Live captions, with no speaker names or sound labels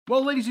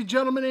Well, ladies and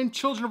gentlemen, and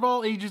children of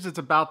all ages, it's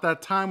about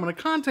that time when a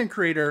content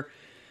creator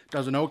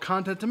doesn't know what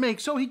content to make,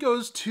 so he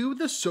goes to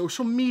the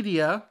social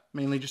media,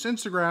 mainly just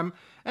Instagram,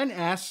 and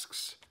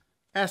asks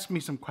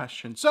me some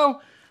questions. So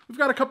we've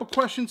got a couple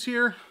questions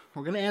here.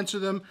 We're going to answer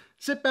them.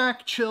 Sit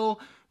back, chill.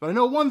 But I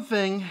know one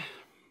thing.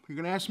 You're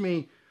going to ask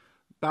me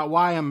about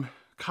why I'm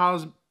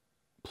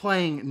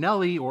cosplaying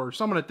Nelly or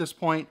someone at this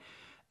point,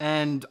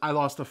 and I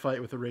lost a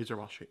fight with a razor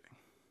while shaving.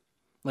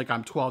 Like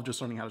I'm 12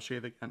 just learning how to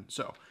shave again.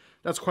 So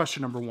that's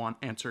question number 1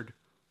 answered.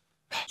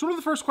 So one of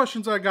the first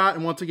questions I got,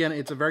 and once again,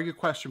 it's a very good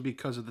question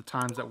because of the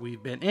times that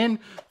we've been in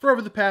for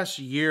over the past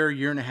year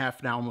and a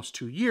half now, almost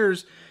 2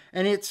 years.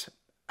 And it's,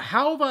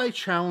 how have I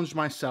challenged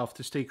myself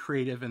to stay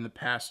creative in the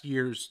past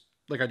years,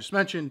 like I just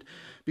mentioned,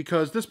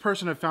 because this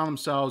person had found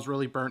themselves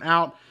really burnt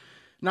out,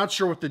 not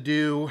sure what to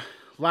do,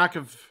 lack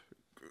of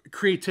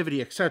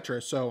creativity,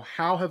 etc. So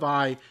how have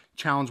I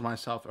challenged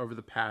myself over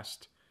the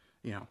past,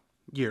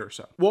 year or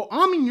so? Well,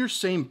 I'm in your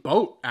same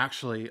boat,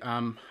 actually.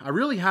 I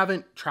really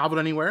haven't traveled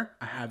anywhere.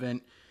 I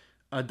haven't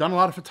done a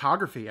lot of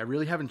photography. I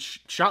really haven't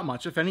shot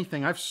much. If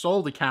anything, I've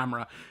sold a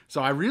camera.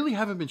 So I really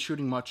haven't been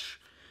shooting much,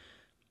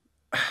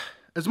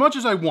 as much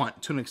as I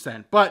want to an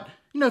extent. But,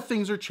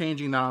 things are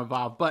changing, now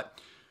evolve. But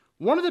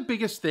one of the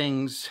biggest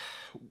things,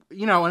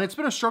 and it's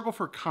been a struggle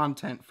for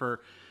content,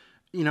 for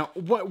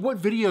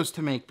what videos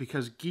to make,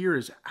 because gear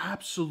is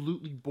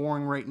absolutely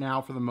boring right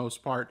now for the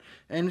most part.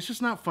 And it's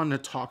just not fun to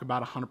talk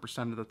about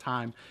 100% of the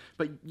time.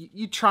 But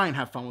you try and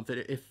have fun with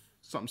it if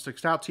something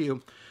sticks out to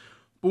you.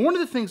 But one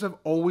of the things I've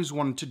always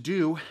wanted to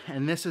do,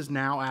 and this is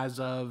now as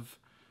of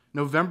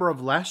November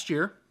of last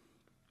year,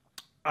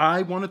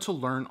 I wanted to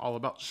learn all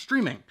about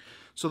streaming.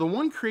 So the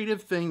one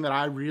creative thing that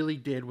I really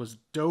did was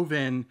dove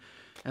in,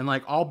 and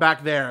like all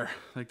back there,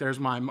 like there's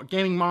my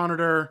gaming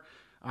monitor,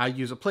 I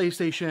use a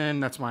PlayStation,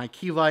 that's my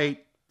key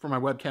light for my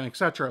webcam,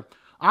 etc.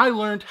 I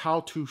learned how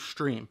to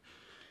stream.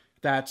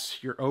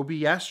 That's your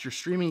OBS, your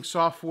streaming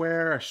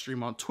software. I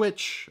stream on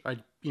Twitch. I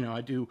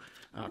do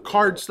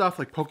card stuff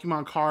like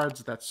Pokemon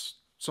cards. That's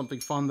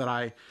something fun that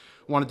I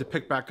wanted to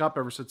pick back up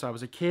ever since I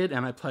was a kid.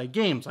 And I play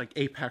games like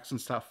Apex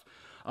and stuff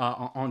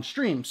on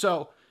stream.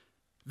 So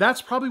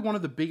that's probably one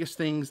of the biggest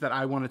things that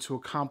I wanted to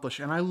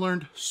accomplish. And I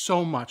learned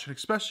so much,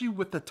 especially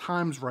with the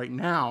times right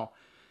now.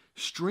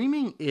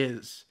 Streaming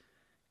is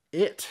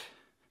it.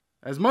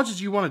 As much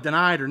as you want to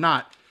deny it or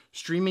not,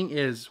 streaming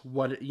is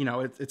what,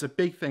 it's a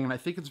big thing, and I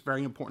think it's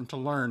very important to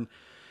learn.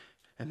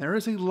 And there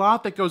is a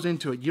lot that goes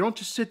into it. You don't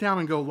just sit down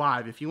and go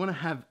live. If you want to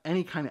have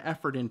any kind of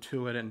effort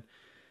into it, and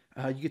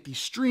you get these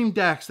stream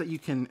decks that you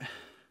can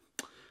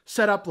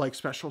set up like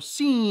special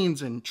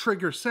scenes and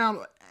trigger sound,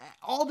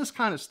 all this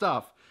kind of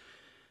stuff.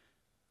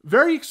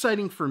 Very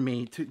exciting for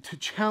me to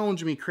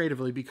challenge me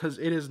creatively, because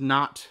it is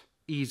not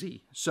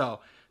easy.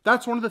 So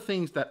that's one of the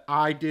things that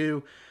I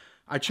do.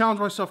 I challenge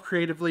myself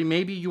creatively.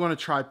 Maybe you want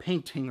to try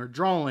painting or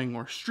drawing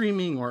or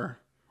streaming or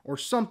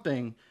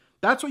something.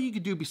 That's what you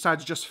could do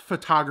besides just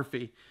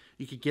photography.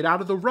 You could get out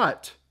of the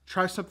rut,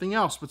 try something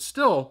else, but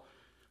still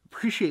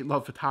appreciate,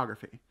 love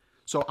photography.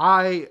 So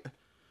I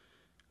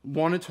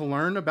wanted to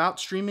learn about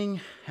streaming,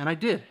 and I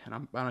did.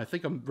 And I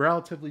think I'm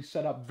relatively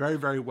set up very,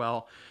 very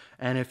well.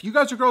 And if you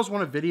guys or girls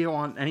want a video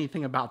on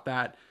anything about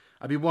that,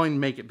 I'd be willing to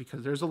make it,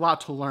 because there's a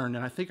lot to learn,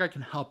 and I think I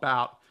can help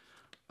out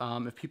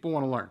if people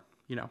want to learn.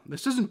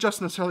 This isn't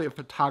just necessarily a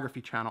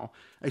photography channel.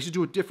 I used to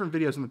do different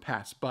videos in the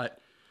past,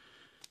 but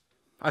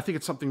I think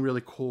it's something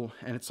really cool,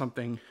 and it's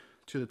something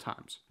to the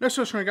times. Next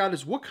question I got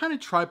is, what kind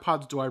of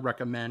tripods do I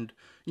recommend?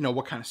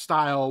 What kind of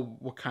style,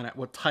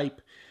 what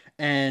type,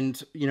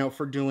 and,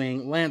 for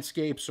doing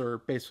landscapes or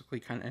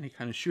basically any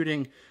kind of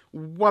shooting,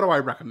 what do I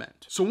recommend?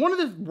 So one of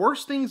the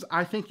worst things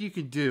I think you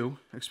could do,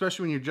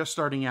 especially when you're just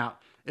starting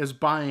out, is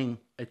buying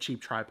a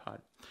cheap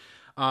tripod.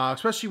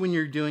 Especially when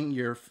you're doing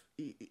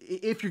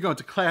if you're going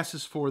to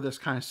classes for this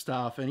kind of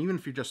stuff, and even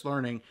if you're just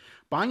learning,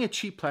 buying a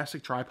cheap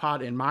plastic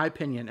tripod, in my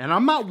opinion, and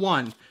I'm not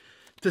one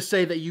to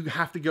say that you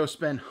have to go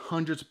spend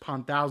hundreds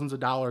upon thousands of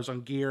dollars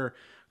on gear,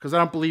 because I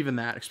don't believe in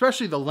that,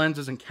 especially the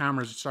lenses and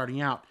cameras starting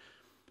out.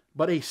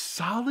 But a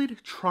solid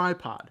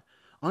tripod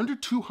under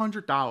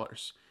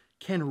 $200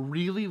 can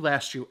really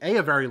last you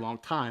a very long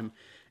time.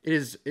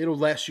 It'll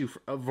last you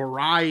for a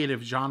variety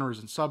of genres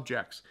and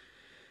subjects.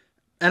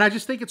 And I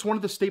just think it's one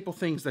of the staple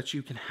things that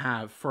you can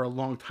have for a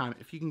long time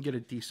if you can get a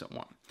decent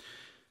one.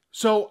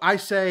 So I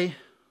say,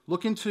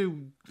 look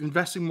into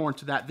investing more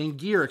into that than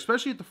gear,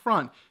 especially at the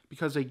front,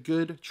 because a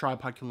good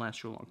tripod can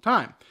last you a long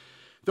time.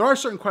 There are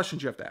certain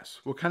questions you have to ask.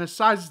 What kind of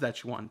sizes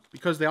that you want?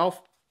 Because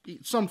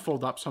some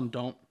fold up, some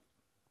don't.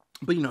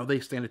 But, they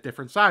stand at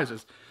different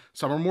sizes.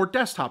 Some are more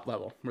desktop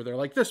level, where they're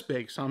like this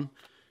big. Some,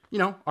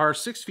 are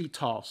 6 feet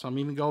tall. Some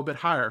even go a bit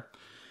higher.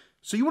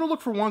 So you want to look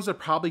for ones that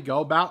probably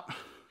go about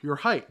your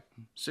height,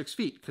 6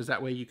 feet, because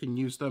that way you can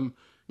use them,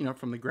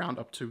 from the ground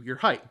up to your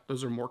height.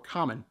 Those are more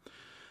common.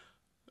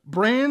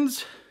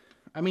 Brands,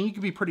 you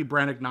can be pretty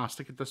brand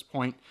agnostic at this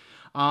point.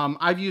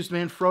 I've used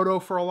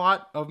Manfrotto for a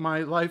lot of my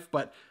life,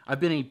 but I've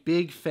been a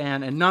big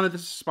fan, and none of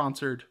this is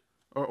sponsored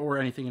or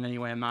anything in any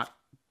way. I'm not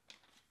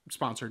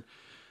sponsored.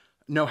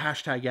 no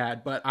hashtag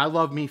ad, but I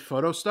love Me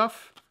Photo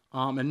stuff,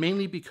 and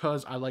mainly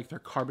because I like their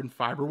carbon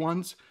fiber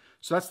ones.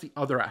 So that's the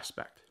other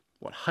aspect.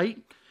 What height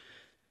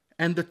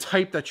and the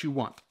type that you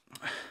want.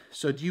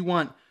 So do you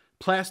want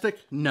plastic?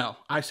 No,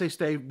 I say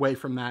stay away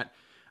from that.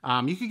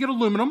 You could get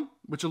aluminum,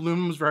 which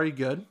aluminum is very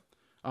good.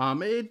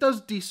 It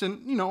does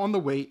decent, you know, on the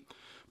weight.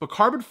 But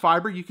carbon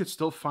fiber you could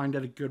still find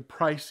at a good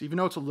price, even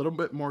though it's a little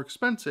bit more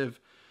expensive.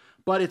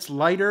 But it's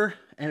lighter,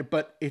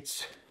 but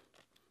it's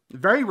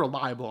very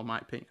reliable in my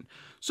opinion.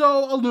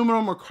 So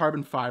aluminum or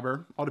carbon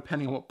fiber, all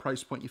depending on what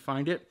price point you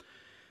find it.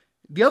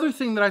 The other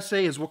thing that I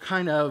say is what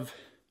kind of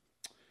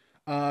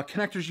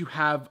connectors you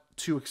have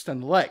to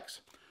extend the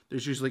legs.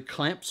 There's usually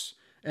clamps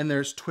and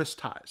there's twist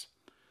ties.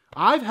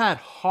 I've had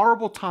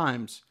horrible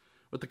times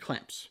with the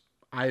clamps.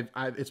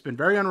 It's been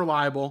very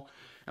unreliable,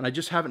 and I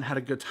just haven't had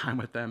a good time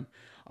with them.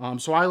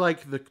 So I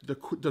like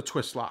the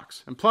twist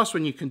locks. And plus,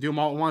 when you can do them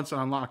all at once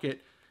and unlock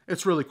it,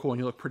 it's really cool and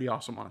you look pretty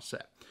awesome on a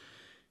set.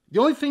 The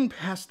only thing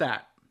past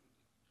that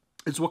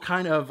is what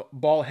kind of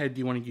ball head do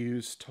you want to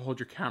use to hold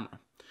your camera.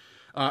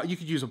 You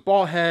could use a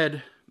ball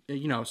head,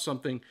 you know,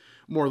 something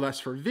more or less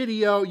for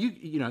video.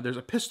 You know, there's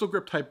a pistol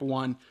grip type of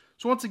one.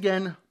 So once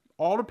again,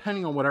 all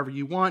depending on whatever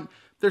you want.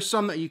 There's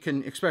some that you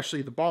can,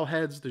 especially the ball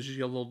heads, there's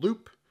usually a little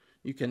loop.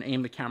 You can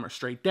aim the camera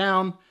straight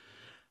down.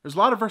 There's a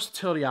lot of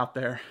versatility out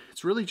there.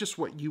 It's really just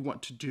what you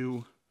want to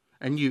do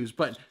and use,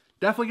 but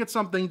definitely get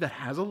something that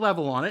has a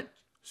level on it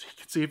so you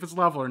can see if it's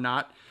level or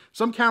not.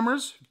 Some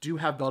cameras do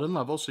have built-in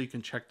levels, so you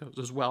can check those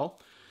as well.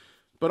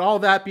 But all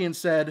that being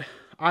said,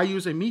 I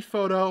use a Me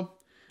Photo.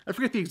 I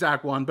forget the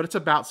exact one, but it's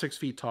about 6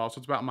 feet tall, so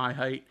it's about my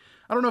height.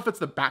 I don't know if it's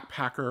the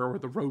backpacker or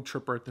the road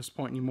tripper at this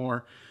point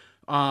anymore.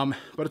 But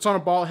it's on a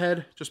ball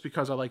head just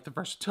because I like the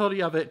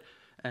versatility of it,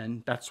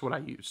 and that's what I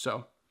use.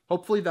 So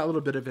hopefully that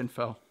little bit of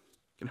info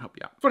can help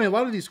you out. Funny, a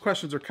lot of these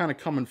questions are kind of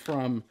coming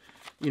from,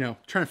 you know,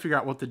 trying to figure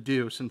out what to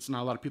do since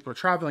not a lot of people are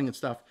traveling and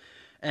stuff.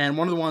 And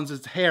one of the ones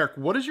is, hey Eric,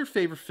 what is your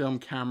favorite film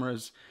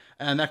cameras?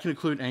 And that can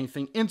include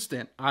anything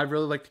instant. I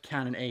really like the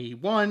Canon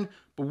AE1,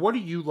 but what do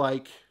you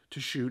like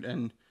to shoot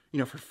and, you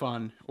know, for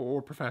fun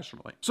or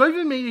professionally? So I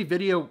even made a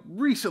video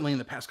recently in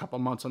the past couple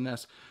of months on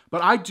this,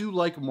 but I do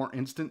like more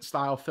instant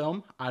style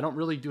film. I don't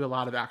really do a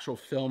lot of actual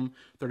film,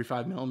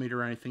 35mm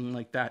or anything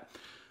like that.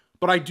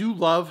 But I do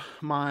love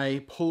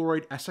my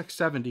Polaroid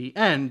SX70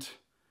 and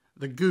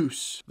the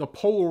Goose, the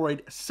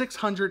Polaroid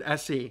 600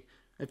 SE.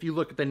 If you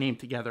look at the name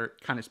together,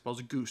 it kind of spells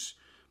goose.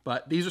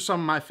 But these are some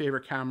of my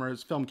favorite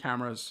cameras, film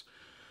cameras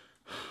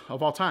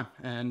of all time.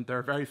 And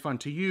they're very fun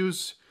to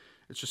use.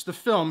 It's just the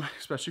film,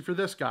 especially for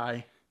this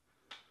guy,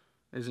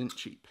 isn't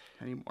cheap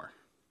anymore.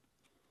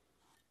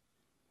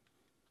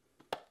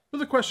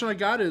 Another question I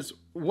got is,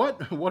 what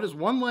is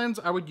one lens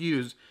I would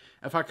use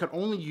if I could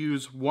only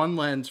use one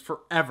lens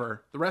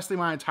forever, the rest of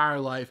my entire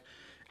life?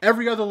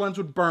 Every other lens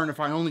would burn if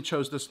I only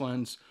chose this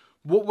lens.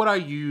 What would I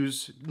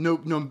use no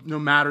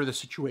matter the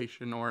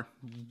situation or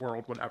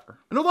world, whatever?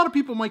 I know a lot of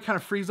people might kind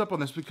of freeze up on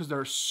this because there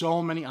are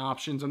so many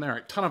options and there are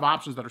a ton of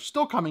options that are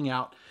still coming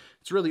out.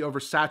 It's really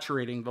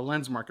oversaturating the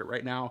lens market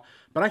right now,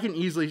 but I can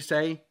easily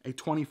say a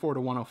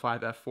 24-105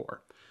 f4.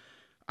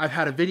 I've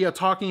had a video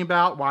talking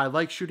about why I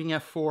like shooting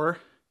f4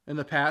 in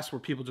the past, where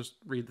people just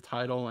read the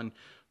title and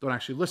don't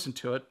actually listen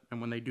to it,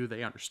 and when they do,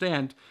 they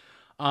understand.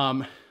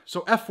 So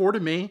f4 to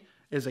me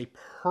is a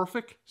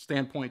perfect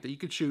standpoint that you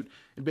could shoot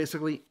in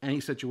basically any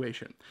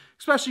situation,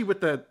 especially with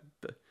the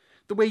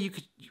way you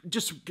could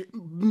just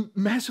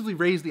massively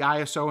raise the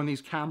ISO in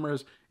these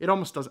cameras. It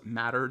almost doesn't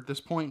matter at this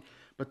point,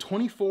 but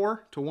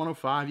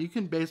 24-105, you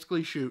can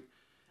basically shoot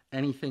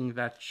anything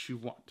that you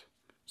want.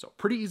 So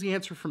pretty easy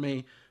answer for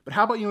me, but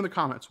how about you in the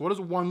comments? What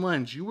is one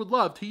lens you would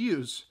love to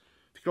use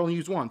if you could only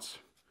use once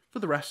for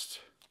the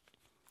rest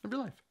of your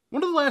life?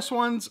 One of the last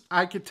ones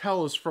I could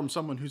tell is from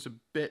someone who's a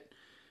bit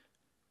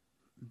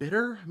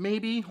bitter,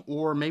 maybe,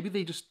 or maybe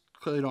they just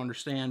clearly don't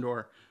understand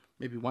or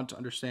maybe want to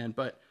understand,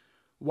 but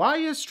why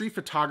is street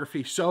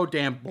photography so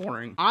damn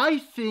boring? I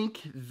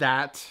think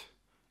that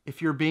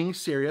if you're being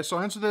serious, so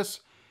I'll answer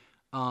this,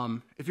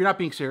 if you're not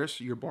being serious,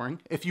 you're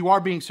boring. If you are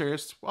being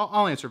serious, well,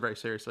 I'll answer very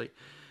seriously.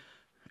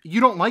 You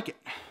don't like it.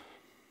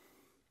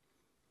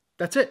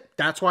 That's it.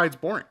 That's why it's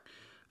boring.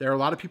 There are a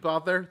lot of people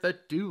out there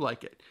that do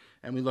like it.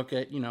 And we look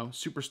at, you know,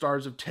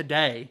 superstars of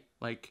today,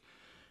 like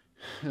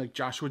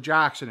Joshua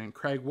Jackson and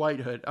Craig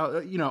Whitehood,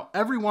 you know,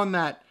 everyone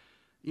that,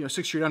 you know,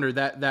 6 Street Under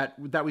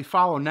that we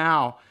follow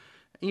now,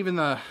 even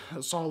the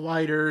Saul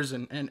Lighters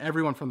and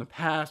everyone from the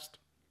past.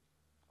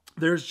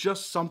 There's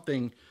just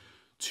something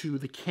to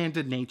the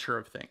candid nature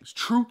of things,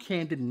 true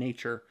candid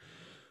nature,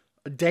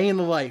 a day in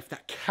the life,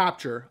 that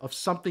capture of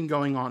something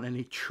going on in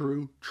a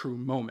true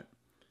moment.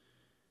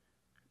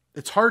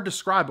 It's hard to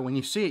describe, but when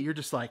you see it, you're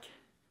just like,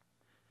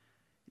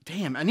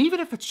 damn. And even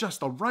if it's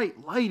just the right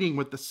lighting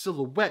with the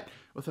silhouette,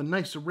 with a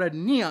nice red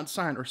neon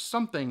sign or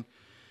something,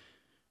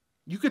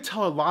 you could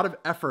tell a lot of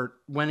effort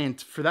went in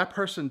for that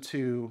person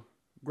to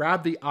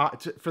grab the eye,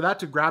 for that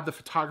to grab the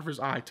photographer's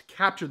eye, to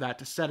capture that,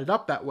 to set it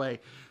up that way,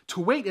 to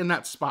wait in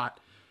that spot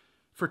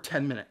for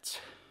 10 minutes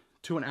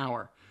to an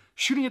hour,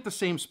 shooting at the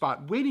same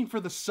spot, waiting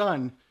for the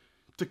sun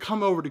to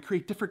come over to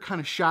create different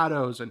kind of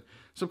shadows and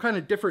some kind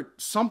of different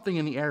something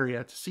in the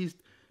area to see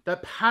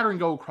that pattern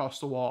go across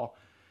the wall.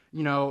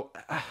 You know,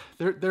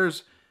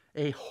 there's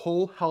a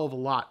whole hell of a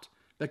lot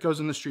that goes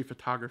into street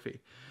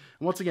photography.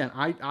 And once again,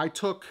 I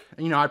took,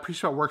 you know, I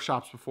preached about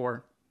workshops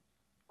before,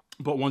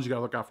 but ones you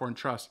gotta look out for and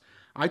trust.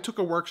 I took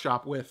a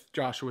workshop with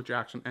Joshua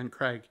Jackson and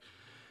Craig,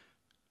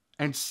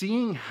 and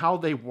seeing how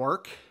they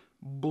work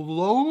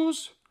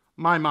blows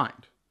my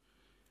mind.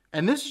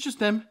 And this is just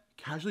them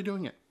casually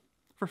doing it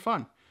for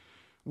fun.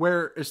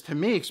 Whereas to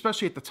me,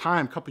 especially at the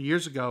time, a couple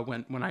years ago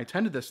when I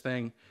attended this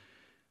thing,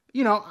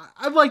 you know,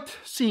 I liked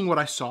seeing what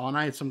I saw, and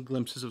I had some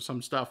glimpses of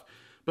some stuff.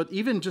 But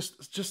even just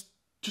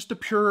the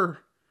pure,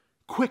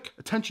 quick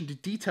attention to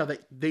detail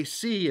that they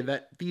see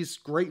that these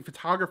great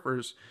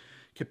photographers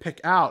can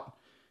pick out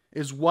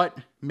is what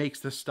makes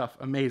this stuff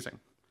amazing.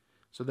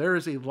 So there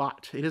is a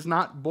lot. It is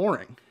not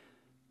boring.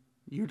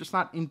 You're just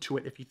not into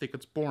it if you think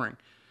it's boring.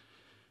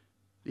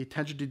 The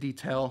attention to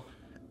detail,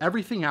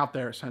 everything out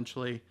there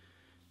essentially,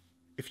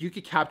 if you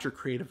could capture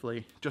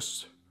creatively,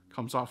 just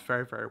comes off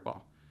very, very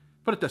well.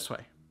 Put it this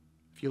way.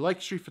 If you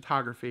like street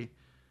photography,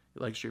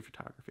 you like street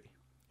photography.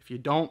 If you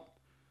don't,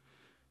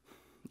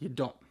 you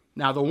don't.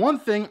 Now, the one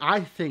thing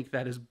I think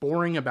that is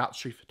boring about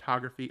street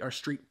photography are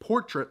street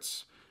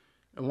portraits,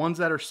 and ones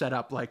that are set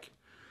up like,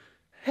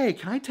 hey,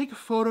 can I take a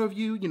photo of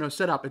you? You know,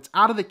 set up. It's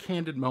out of the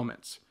candid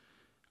moments.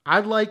 I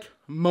like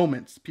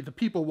moments, the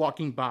people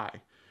walking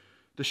by,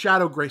 the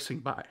shadow gracing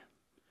by.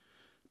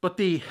 But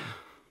the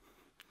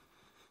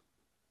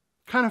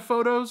kind of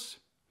photos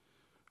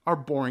are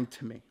boring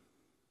to me.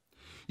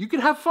 You can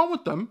have fun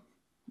with them.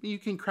 You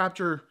can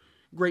capture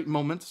great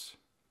moments,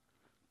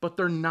 but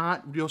they're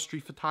not real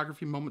street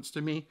photography moments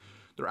to me.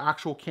 They're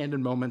actual candid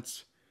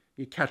moments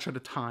you catch at a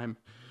time,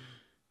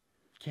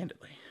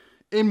 candidly,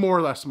 in more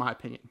or less my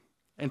opinion.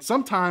 And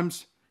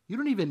sometimes you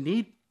don't even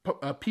need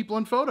people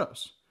in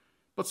photos,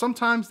 but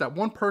sometimes that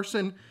one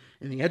person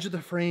in the edge of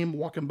the frame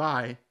walking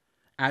by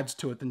adds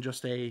to it than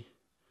just a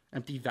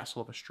empty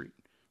vessel of a street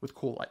with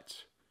cool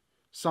lights.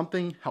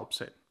 Something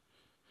helps it.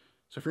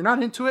 So if you're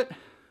not into it,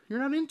 you're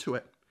not into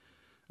it.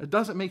 It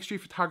doesn't make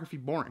street photography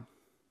boring.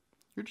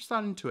 You're just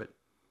not into it.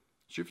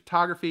 Street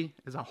photography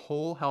is a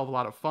whole hell of a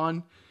lot of fun.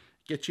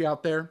 It gets you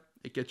out there.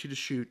 It gets you to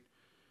shoot.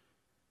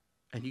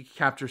 And you can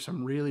capture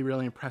some really,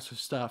 really impressive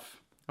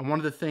stuff. And one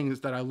of the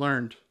things that I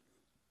learned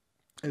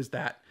is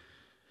that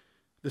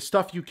the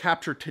stuff you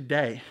capture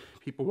today,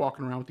 people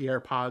walking around with the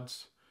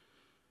AirPods,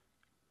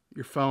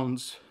 your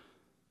phones,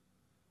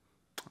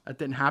 that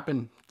didn't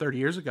happen 30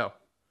 years ago.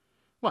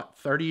 What,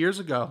 30 years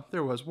ago,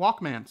 there was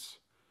Walkmans.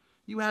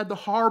 You had the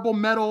horrible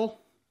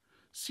metal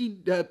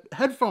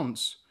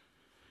headphones.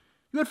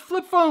 You had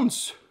flip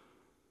phones.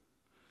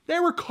 They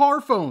were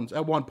car phones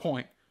at one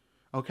point,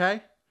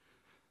 okay?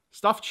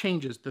 Stuff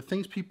changes. The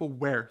things people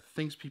wear,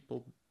 things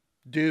people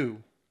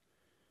do.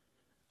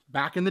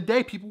 Back in the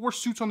day, people wore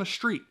suits on the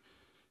street.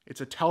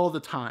 It's a tell of the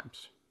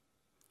times.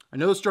 I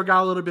know this drug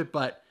out a little bit,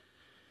 but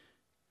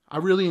I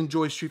really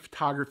enjoy street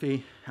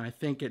photography, and I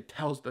think it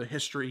tells the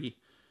history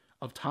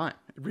of time.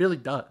 It really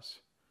does.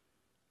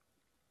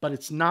 But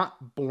it's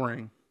not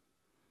boring.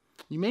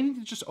 You may need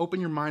to just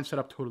open your mindset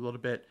up to it a little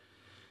bit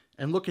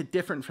and look at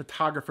different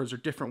photographers or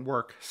different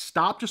work.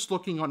 Stop just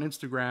looking on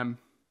Instagram.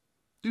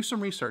 Do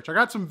some research. I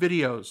got some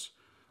videos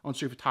on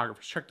street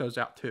photographers. Check those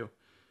out too.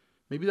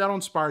 Maybe that'll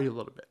inspire you a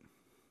little bit.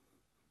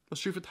 But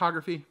street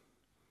photography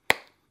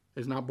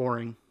is not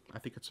boring. I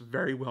think it's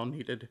very well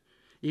needed,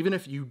 even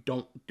if you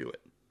don't do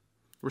it.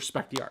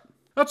 Respect the art.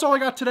 That's all I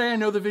got today. I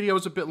know the video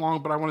is a bit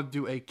long, but I want to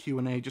do a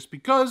Q&A just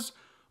because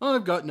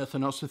I've got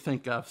nothing else to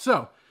think of.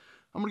 So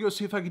I'm going to go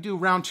see if I can do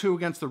round 2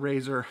 against the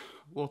Razor.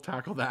 We'll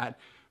tackle that.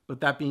 But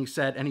that being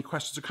said, any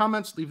questions or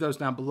comments, leave those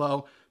down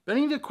below. But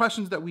any of the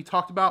questions that we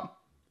talked about,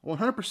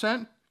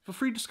 100%, feel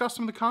free to discuss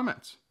them in the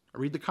comments. I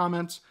read the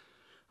comments.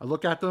 I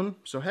look at them.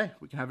 So, hey,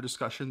 we can have a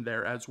discussion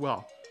there as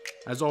well.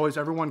 As always,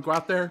 everyone, go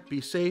out there,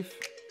 be safe,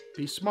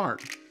 be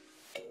smart,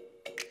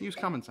 use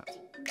common sense.